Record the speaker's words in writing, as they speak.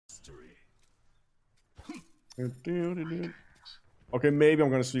Okay, maybe I'm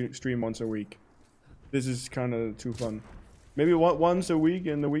gonna stream once a week. This is kind of too fun. Maybe once a week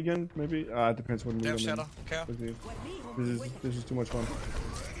in the weekend, maybe. It depends what mood I'm in. This is too much fun.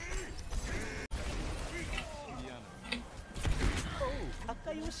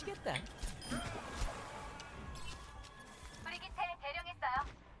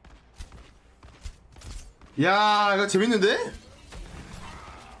 야, 이거 재밌는데?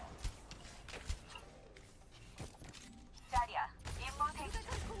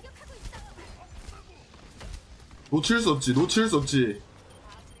 놓칠 수 없지, 놓칠 수 없지.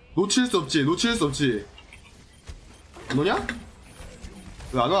 놓칠 수 없지, 놓칠 수 없지. 안 오냐?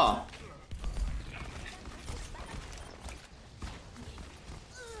 왜 안 와?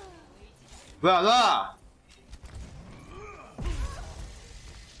 왜 안 와?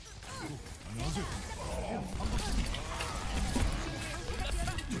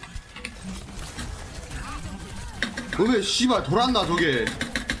 너네 씨발 돌았나 저게?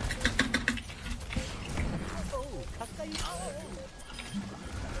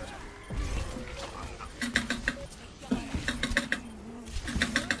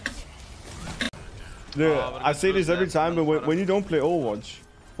 Dude, I say this every time, but when you don't play Overwatch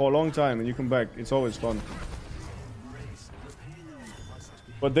for a long time and you come back, it's always fun.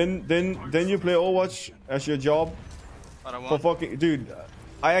 But then you play Overwatch as your job for fucking dude.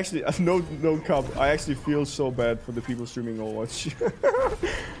 I actually no cup. I actually feel so bad for the people streaming Overwatch.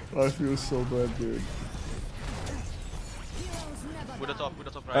 I feel so bad, dude.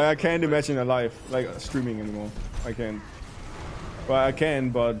 I can't imagine a life like streaming anymore. I can't. But I can,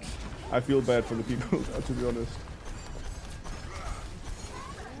 but I feel bad for the people, to be honest.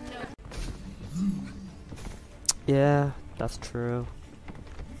 Yeah, that's true.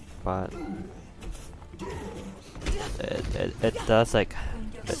 But it does, like,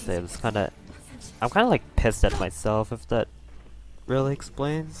 it's kind of, I'm kind of like pissed at myself, if that really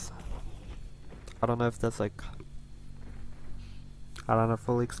explains. I don't know if that's like, I don't know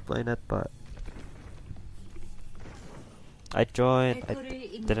fully explain it, but I joined, I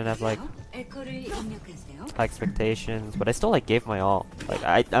didn't have like high expectations, but I still like gave my all. Like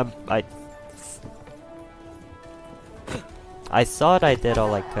I thought I did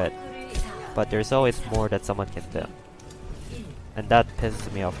all I could, but there's always more that someone can do, and that pisses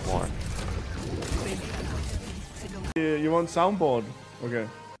me off more. You want soundboard? Okay.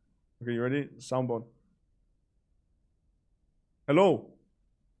 Okay, you ready? Soundboard. Hello.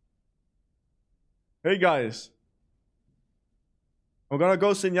 Hey guys. I'm gonna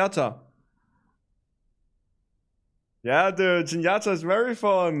go Zenyatta. Yeah, dude, Zenyatta is very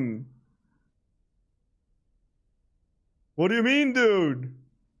fun. What do you mean, dude?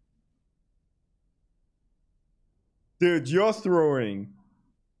 Dude, you're throwing.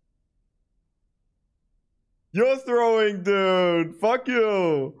 You're throwing, dude. Fuck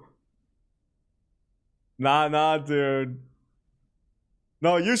you. Nah, dude.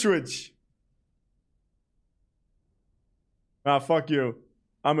 No, you switch. Ah, fuck you.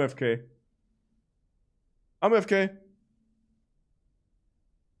 I'm FK. I'm FK.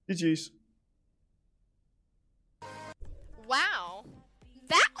 GG's. Wow.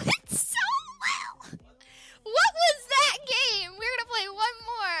 That went so well! What was that game? We're gonna play one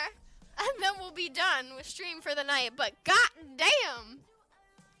more, and then we'll be done with stream for the night, but goddamn!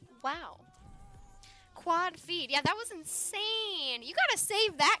 Wow. Quad feed. Yeah, that was insane. You gotta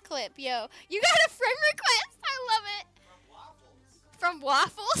save that clip, yo. You got a friend request. I love it. From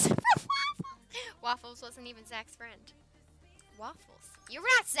Waffles? From Waffles? Waffles wasn't even Zach's friend. Waffles. You were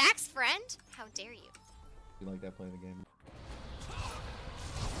not Zach's friend? How dare you? You like that playing the game?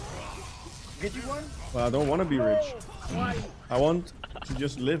 Get you one? Well, I don't want to be rich. I want to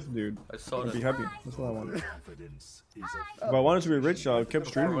just live, dude. I saw and that. be happy. That's what I want. If I wanted to be rich, I kept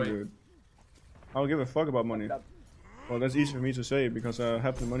streaming, dude. I don't give a fuck about money. Well, that's easy for me to say because I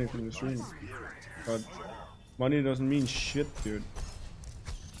have the money from the stream. But money doesn't mean shit, dude.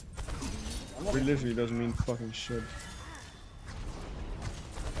 It literally doesn't mean fucking shit.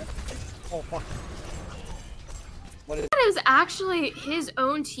 Oh fuck. That is actually his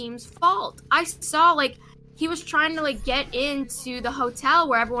own team's fault. I saw, like, he was trying to, like, get into the hotel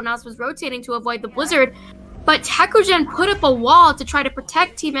where everyone else was rotating to avoid the blizzard, but Tekogen put up a wall to try to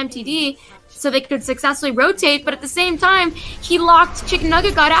protect Team MTD so they could successfully rotate, but at the same time, he locked Chicken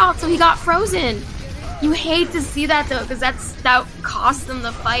Nugget got out, so he got frozen. You hate to see that, though, because that cost them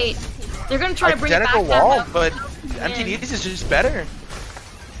the fight. They're going to try to bring it back Identical wall, down, but MTD's is just better.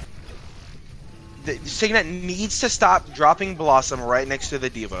 Signet needs to stop dropping Blossom right next to the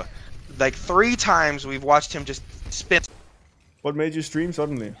Diva. Like 3 times we've watched him just spin. What made you stream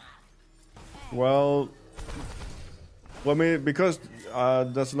suddenly? Well, Well, I mean, because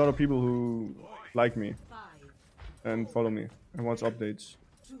there's a lot of people who like me and follow me and watch updates,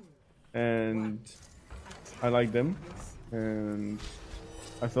 and I like them, and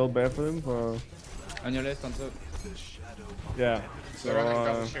I felt bad for them for. On your left, on top. Yeah. So.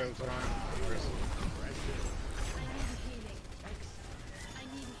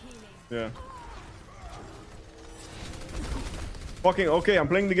 Yeah. Fucking okay, I'm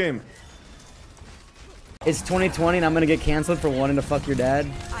playing the game. It's 2020 and I'm gonna get canceled for wanting to fuck your dad.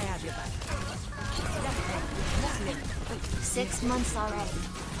 I have your back. 6 months already.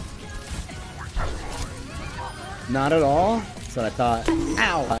 Not at all? That's what I thought.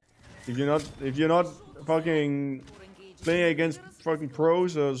 Ow! If you're not fucking playing against fucking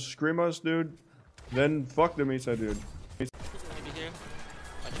pros or scrimmers, dude, then fuck the Meta, dude.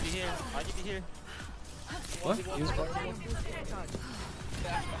 What?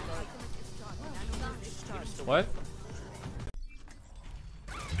 What?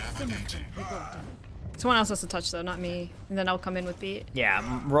 Someone else has to touch though, not me. And then I'll come in with beat. Yeah,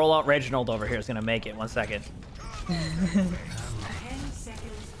 rollout Reginald over here is gonna make it. 1 second.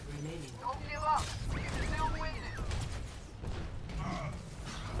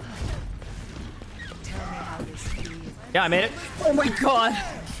 Yeah, I made it. Oh my god!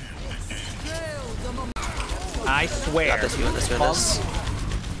 I swear. Got this, you this.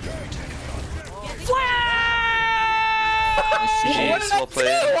 Well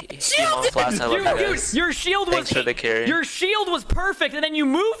played. Your shield was. Thanks for the carry. Your shield was perfect, and then you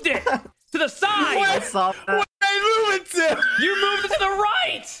moved it to the side. Where did I move it to? You moved it to the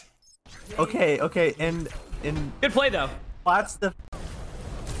right. Okay, and good play though. What's the?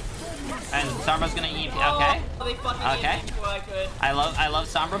 And Sombra's gonna EP. Okay. Okay. I love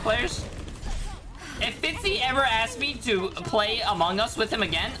Sombra players. If Fitzy ever asks me to play Among Us with him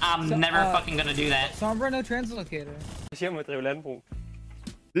again, I'm never fucking gonna do that. Sombra no translocator.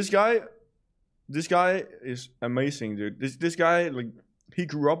 This guy is amazing, dude. This guy, like, he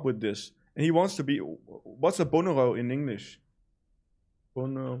grew up with this, and he wants to be. What's a bonero in English?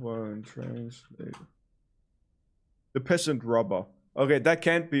 Bonero and translate. The peasant robber. Okay, that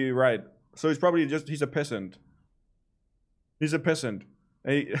can't be right. So he's probably he's a peasant. He's a peasant.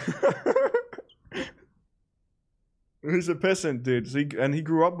 He's a peasant, dude. So he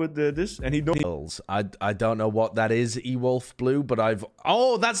grew up with this, and he knows. I don't know what that is, Ewolf Blue, but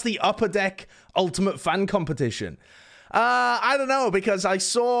oh, that's the Upper Deck Ultimate Fan Competition. I don't know, because I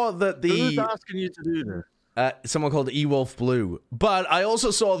saw that Who's asking you to do this? Someone called Ewolf Blue, but I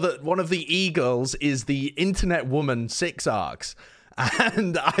also saw that one of the e-girls is the Internet Woman 6 Arcs,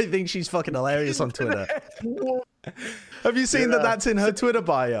 and I think she's fucking hilarious on Twitter. Have you seen that that's in her Twitter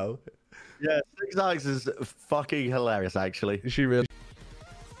bio? Yeah, 6 Arcs is fucking hilarious, actually. Is she really?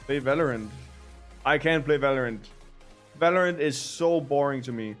 Play Valorant. I can't play Valorant. Valorant is so boring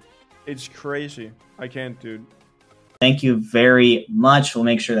to me. It's crazy. I can't, dude. Thank you very much. We'll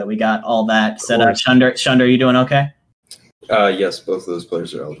make sure that we got all that set up. Shunder, are you doing okay? Yes, both of those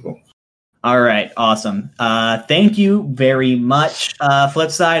players are eligible. All right, awesome. Thank you very much.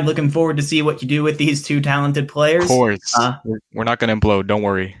 Flipside, looking forward to see what you do with these two talented players. Of course. We're not going to implode, don't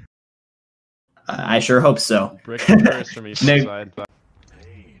worry. I sure hope so. Brick and curse for me, Flipside.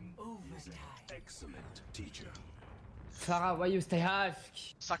 Excellent teacher. Sarah, why you stay half?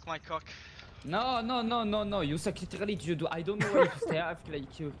 Suck my cock. No. You suck literally. I don't know why you stay half.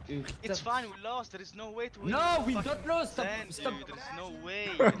 Like you. It's fine. We lost. There is no way to win. No, we don't lose. Stop. Dude, there is no way.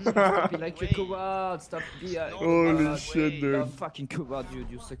 Stop be like a coward. Stop be. Holy shit, dude. You're fucking coward, dude.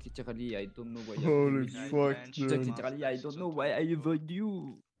 You suck literally. I don't know why. Holy fuck, dude. You suck literally. I don't know why I avoid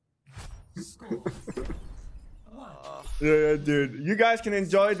you. Yeah, dude. You guys can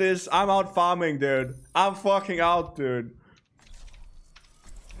enjoy this. I'm out farming, dude. I'm fucking out, dude.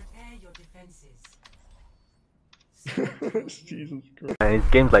 Prepare your defenses. Jesus Christ. And it's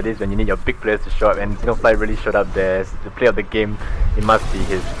games like this when you need your big players to show up, and Snowfly really showed up there. The play of the game, it must be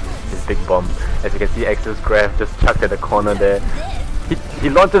his big bomb. As you can see, Axel's graph just chucked at the corner there. He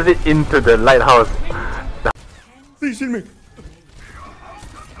launches it into the lighthouse. Please heal me.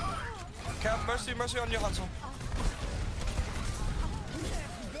 Mercy on your Hansel.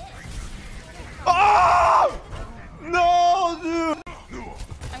 Oh! No, dude!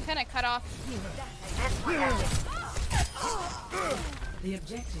 I'm kinda cut off. The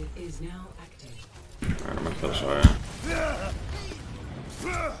objective is now active. I'm gonna kill Shire.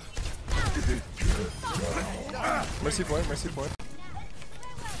 Mercy point, mercy point.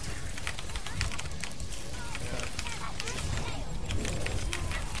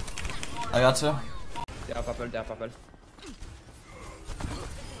 I got two. They are purple.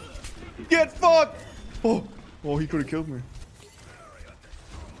 Get fucked! Oh, oh, he could have killed me.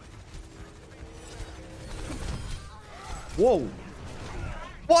 Whoa.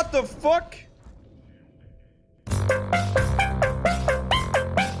 What the fuck?